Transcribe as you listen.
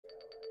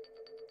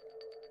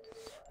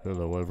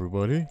Hello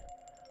everybody.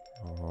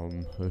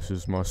 This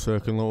is my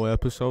second little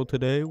episode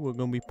today. We're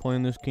gonna be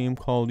playing this game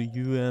called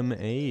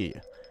UMA.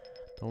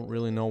 Don't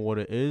really know what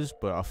it is,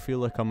 but I feel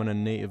like I'm in a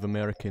Native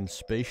American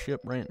spaceship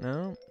right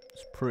now.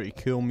 It's pretty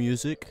cool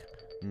music,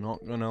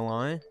 not gonna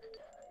lie.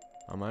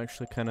 I'm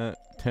actually kinda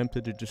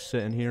tempted to just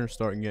sit in here and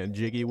start getting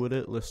jiggy with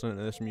it, listening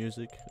to this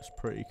music. It's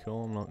pretty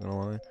cool, I'm not gonna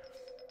lie.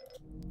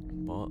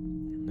 But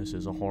this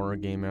is a horror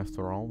game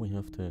after all. We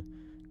have to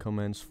come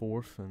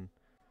henceforth and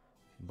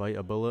bite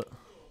a bullet.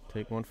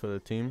 Take one for the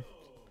team.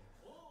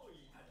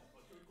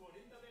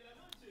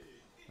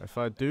 If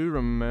I do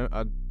remember,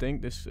 I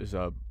think this is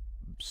a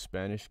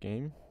Spanish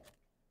game,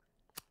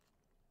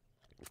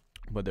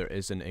 but there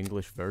is an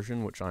English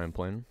version which I am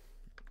playing.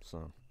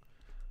 So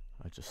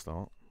I just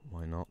thought,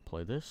 why not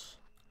play this?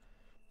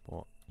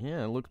 But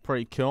yeah, it looked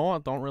pretty cool. I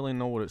don't really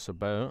know what it's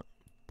about,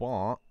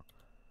 but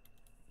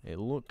it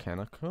looked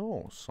kind of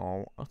cool.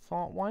 So I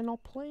thought, why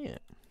not play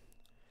it?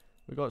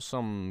 We got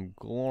some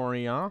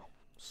Gloria,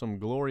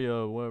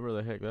 whatever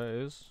the heck that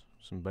is.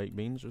 Some baked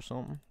beans or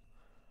something.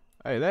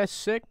 Hey, that's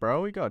sick,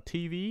 bro. We got a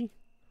TV.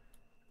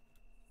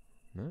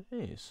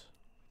 Nice.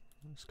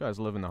 This guy's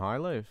living the high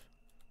life.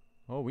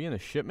 Oh, we in a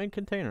shipment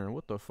container.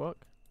 What the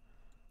fuck?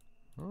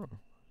 Oh,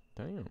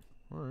 damn.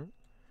 Alright.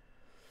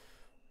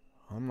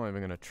 I'm not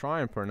even gonna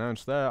try and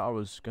pronounce that. I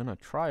was gonna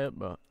try it,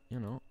 but, you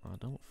know, I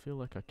don't feel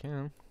like I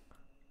can.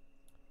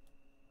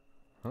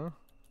 Huh?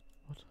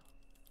 What?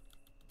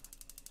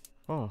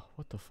 Oh,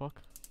 what the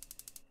fuck?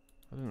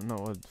 I didn't know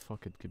what the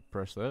fuck it could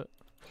press that.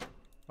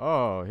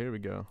 Oh, here we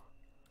go.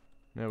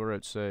 Now we're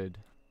outside.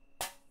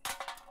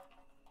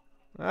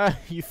 Ah,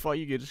 you thought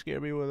you could scare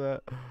me with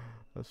that?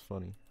 That's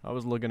funny. I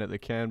was looking at the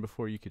can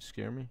before you could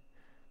scare me.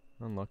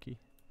 Unlucky.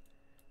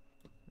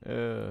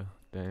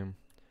 Damn.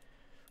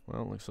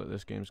 Well, looks like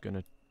this game's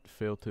gonna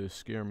fail to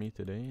scare me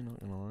today, not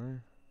gonna lie.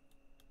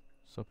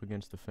 It's up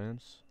against the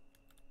fence.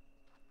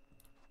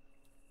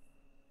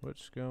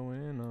 What's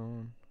going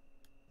on?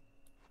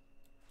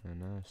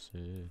 And I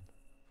said...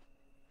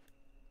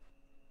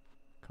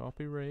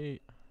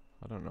 Copyright?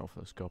 I don't know if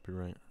that's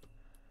copyright.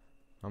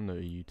 I'm no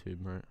YouTube,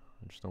 right?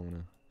 I just don't want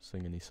to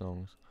sing any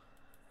songs.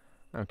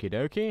 Okie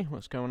dokie,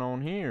 what's going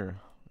on here?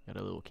 Got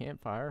a little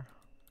campfire.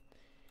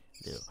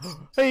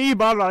 Hey, I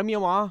don't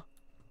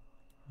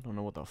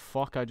know what the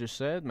fuck I just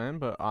said, man,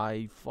 but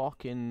I'm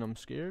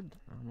scared.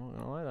 I'm not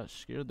gonna lie, that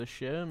scared the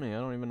shit out of me. I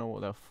don't even know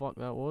what the fuck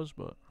that was,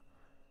 but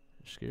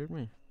it scared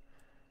me.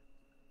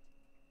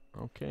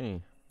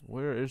 Okay,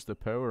 where is the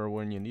power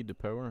when you need the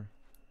power?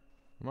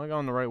 Am I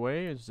going the right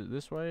way? Is it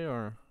this way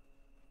or...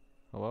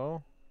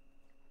 Hello?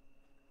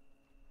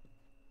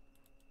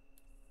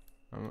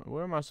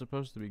 Where am I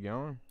supposed to be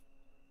going?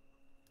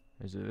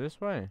 Is it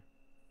this way?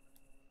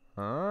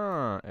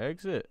 Ah,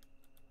 exit.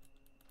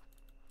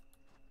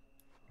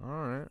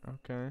 Alright,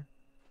 okay.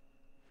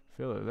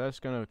 Feel like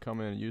that's gonna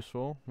come in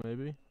useful,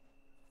 maybe.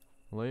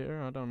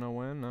 Later, I don't know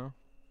when, though.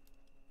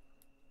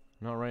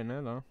 Not right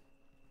now, though.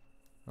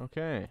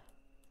 Okay.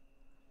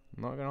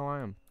 I'm not gonna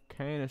lie, I'm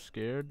kinda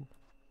scared.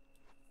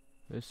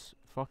 This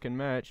fucking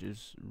match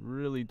is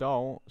really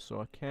dull, so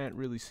I can't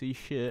really see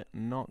shit,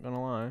 not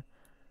gonna lie.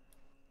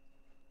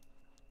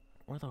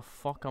 Where the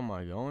fuck am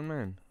I going,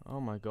 man? Oh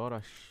my god,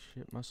 I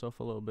shit myself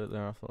a little bit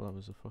there. I thought that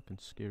was a fucking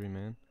scary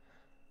man.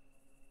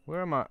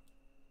 Where am I?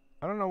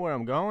 I don't know where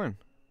I'm going.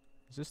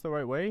 Is this the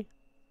right way?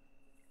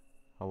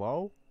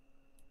 Hello?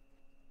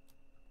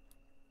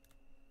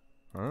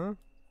 Huh?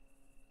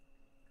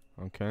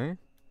 Okay.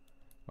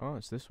 Oh,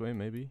 it's this way,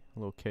 maybe. A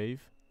little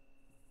cave.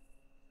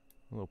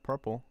 A little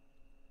purple.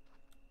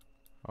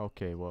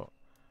 Okay, well,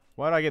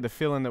 why do I get the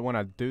feeling that when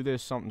I do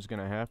this, something's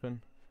gonna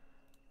happen?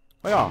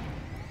 Oh, yeah.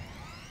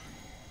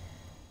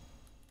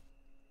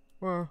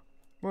 I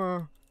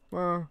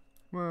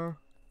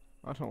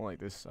don't like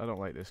this. I don't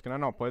like this. Can I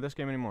not play this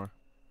game anymore?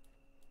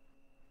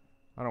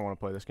 I don't want to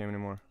play this game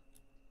anymore.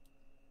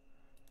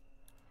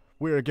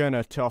 We're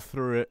gonna tough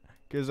through it,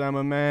 'cause I'm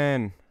a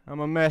man. I'm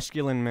a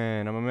masculine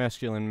man. I'm a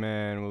masculine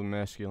man with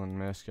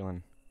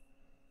masculine.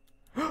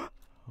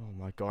 Oh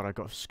my god, I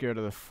got scared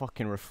of the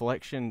fucking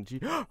reflection.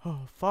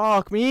 Oh,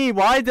 fuck me.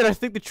 Why did I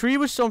think the tree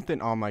was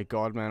something? Oh my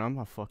god, man. I'm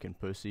a fucking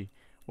pussy.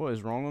 What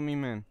is wrong with me,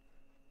 man?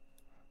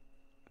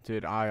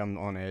 Dude, I am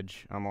on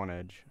edge. I'm on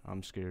edge.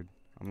 I'm scared.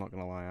 I'm not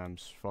gonna lie. I'm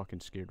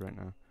fucking scared right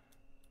now.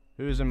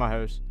 Who's in my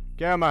house?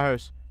 Get out of my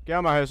house. Get out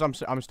of my house.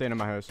 I'm staying in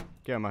my house.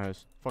 Get out of my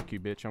house. Fuck you,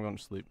 bitch. I'm going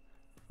to sleep.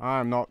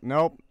 I'm not.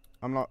 Nope.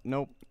 I'm not.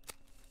 Nope.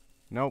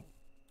 Nope.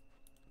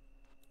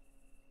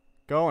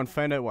 Go and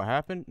find out what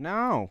happened?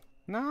 No.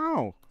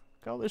 No.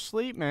 Go to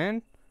sleep,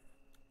 man.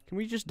 Can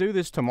we just do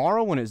this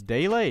tomorrow when it's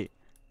daylight?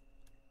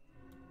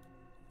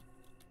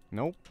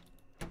 Nope.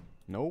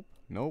 Nope.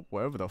 Nope.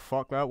 Whatever the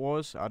fuck that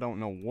was. I don't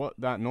know what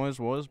that noise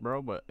was,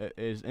 bro, but it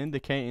is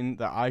indicating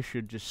that I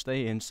should just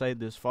stay inside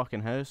this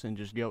fucking house and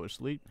just go to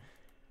sleep.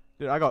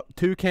 Dude, I got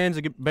 2 cans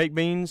of baked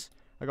beans.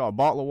 I got a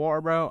bottle of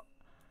water, bro.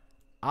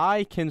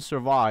 I can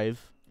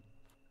survive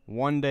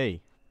 1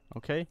 day.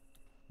 Okay?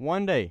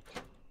 1 day.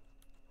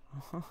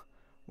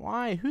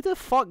 Why? Who the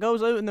fuck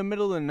goes out in the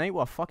middle of the night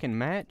with a fucking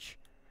match?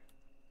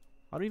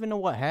 I don't even know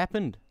what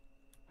happened.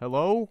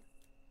 Hello?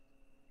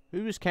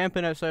 Who was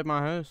camping outside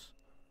my house?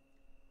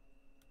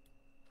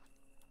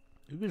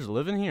 Who was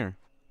living here?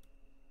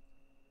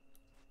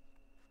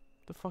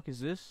 What the fuck is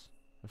this?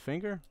 A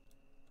finger?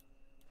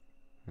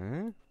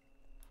 Huh?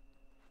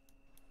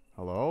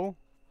 Hello?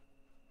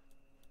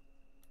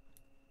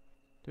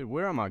 Dude,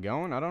 where am I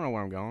going? I don't know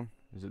where I'm going.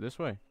 Is it this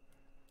way?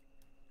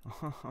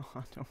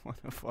 I don't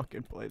want to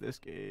fucking play this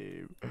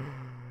game.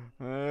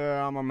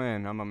 I'm a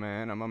man, I'm a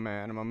man, I'm a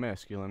man, I'm a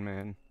masculine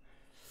man.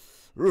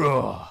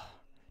 Ugh.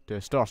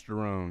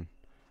 Testosterone.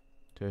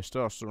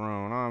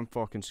 Testosterone. I'm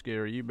fucking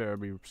scary. You better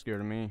be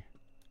scared of me.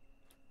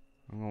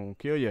 I'm gonna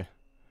kill you.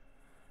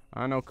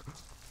 I know.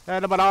 I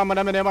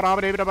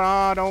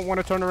don't want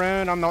to turn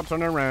around. I'm not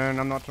turning around.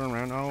 I'm not turning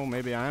around. Oh,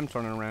 maybe I am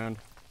turning around.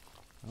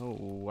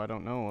 Oh, I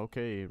don't know.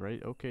 Okay,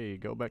 right. Okay,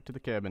 go back to the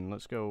cabin.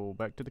 Let's go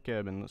back to the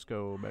cabin. Let's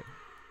go back.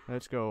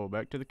 Let's go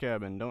back to the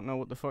cabin. Don't know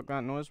what the fuck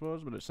that noise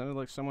was, but it sounded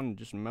like someone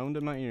just moaned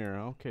in my ear.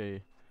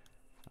 Okay.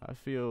 I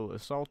feel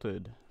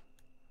assaulted.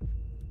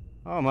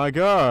 Oh my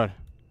god.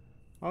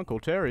 Uncle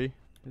Terry,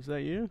 is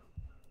that you?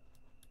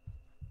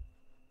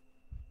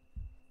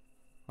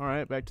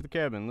 Alright, back to the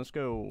cabin. Let's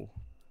go.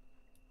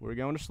 We're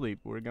going to sleep.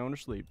 We're going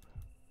to sleep.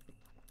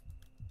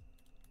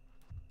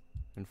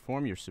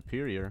 Inform your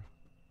superior.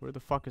 Where the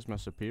fuck is my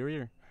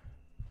superior?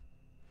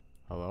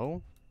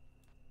 Hello?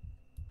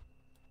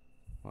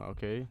 Well,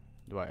 okay.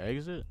 Do I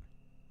exit?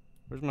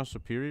 Where's my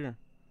superior?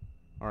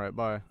 Alright,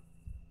 bye.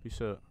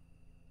 Peace out.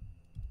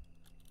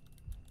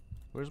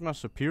 Where's my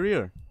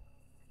superior?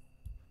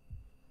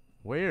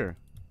 Where?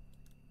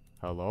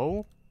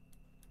 Hello?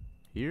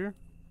 Here?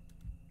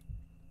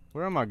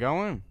 Where am I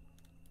going?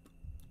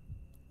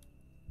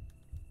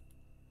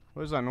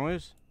 What is that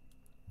noise?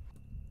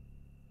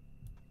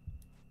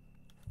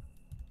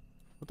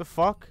 What the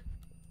fuck?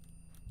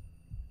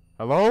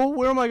 Hello?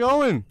 Where am I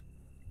going?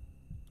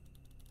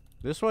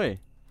 This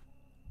way.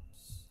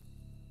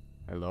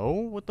 Hello?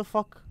 What the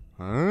fuck?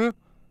 Huh?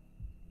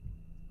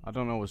 I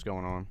don't know what's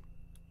going on.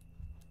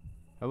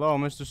 Hello,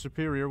 Mr.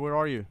 Superior, where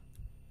are you?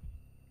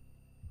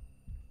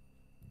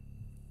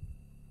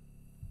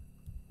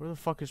 Where the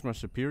fuck is my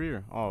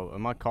superior? Oh,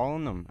 am I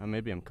calling them?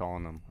 Maybe I'm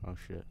calling them. Oh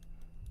shit.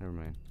 Never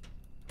mind.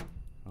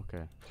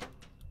 Okay.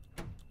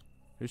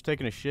 Who's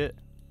taking a shit?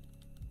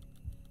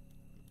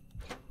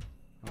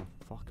 Oh,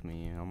 fuck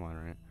me. I'm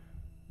alright.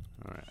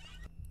 Alright.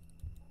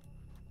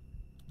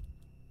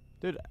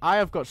 Dude, I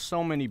have got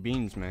so many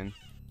beans, man.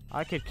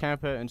 I could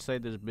camp out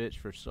inside this bitch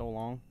for so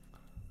long.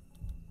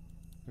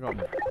 I got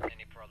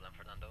Any problem,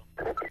 Fernando?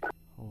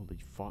 holy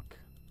fuck.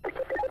 Wait.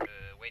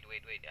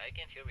 I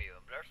can hear you.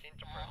 Blur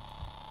interpret.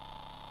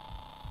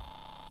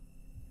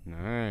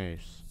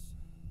 Nice.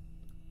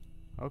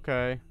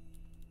 Okay.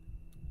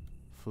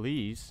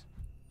 Fleas.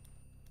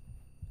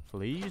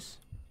 Fleas?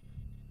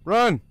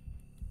 Run!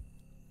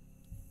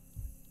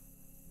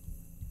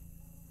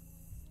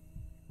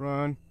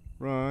 Run.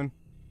 Run.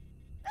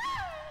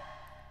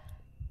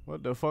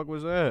 What the fuck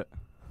was that?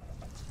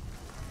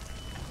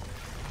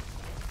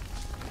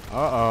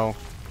 Uh-oh.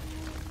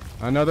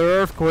 Another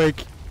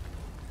earthquake.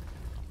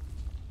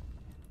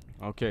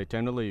 Okay,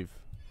 time to leave.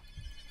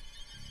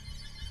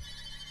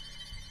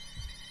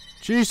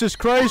 Jesus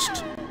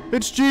Christ!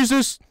 It's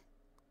Jesus!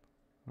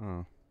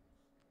 Oh.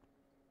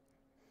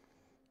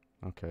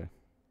 Okay.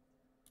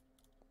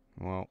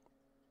 Well.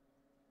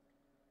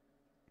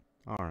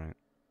 Alright.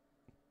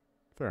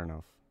 Fair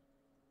enough.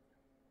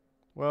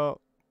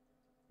 Well,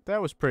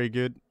 that was pretty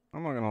good.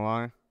 I'm not gonna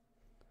lie.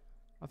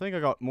 I think I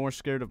got more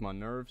scared of my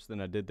nerves than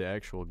I did the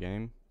actual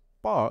game.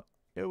 But,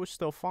 it was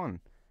still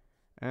fun.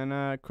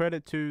 And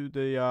credit to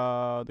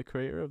the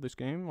creator of this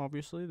game,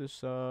 obviously.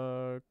 This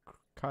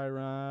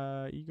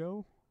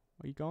KyraEgon?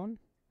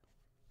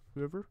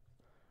 Whoever.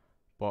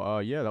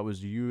 But yeah, that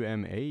was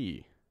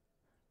UMA.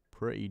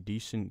 Pretty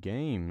decent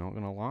game, not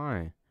gonna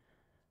lie.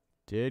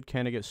 Did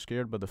kinda get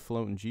scared by the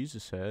floating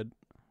Jesus head.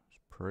 It's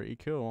pretty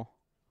cool.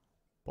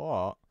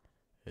 But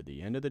at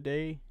the end of the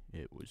day,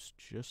 it was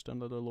just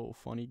another little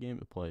funny game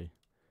to play.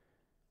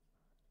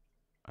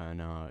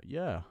 And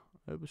yeah,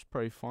 it was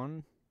pretty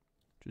fun.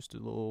 Just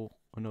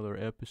another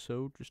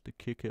episode just to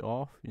kick it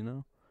off, you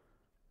know.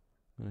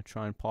 I'm gonna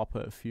try and pop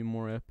out a few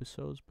more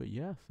episodes, but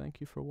yeah, thank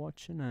you for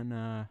watching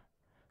and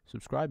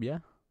subscribe,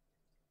 yeah.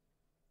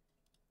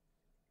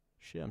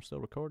 Shit, I'm still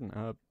recording.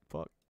 Fuck.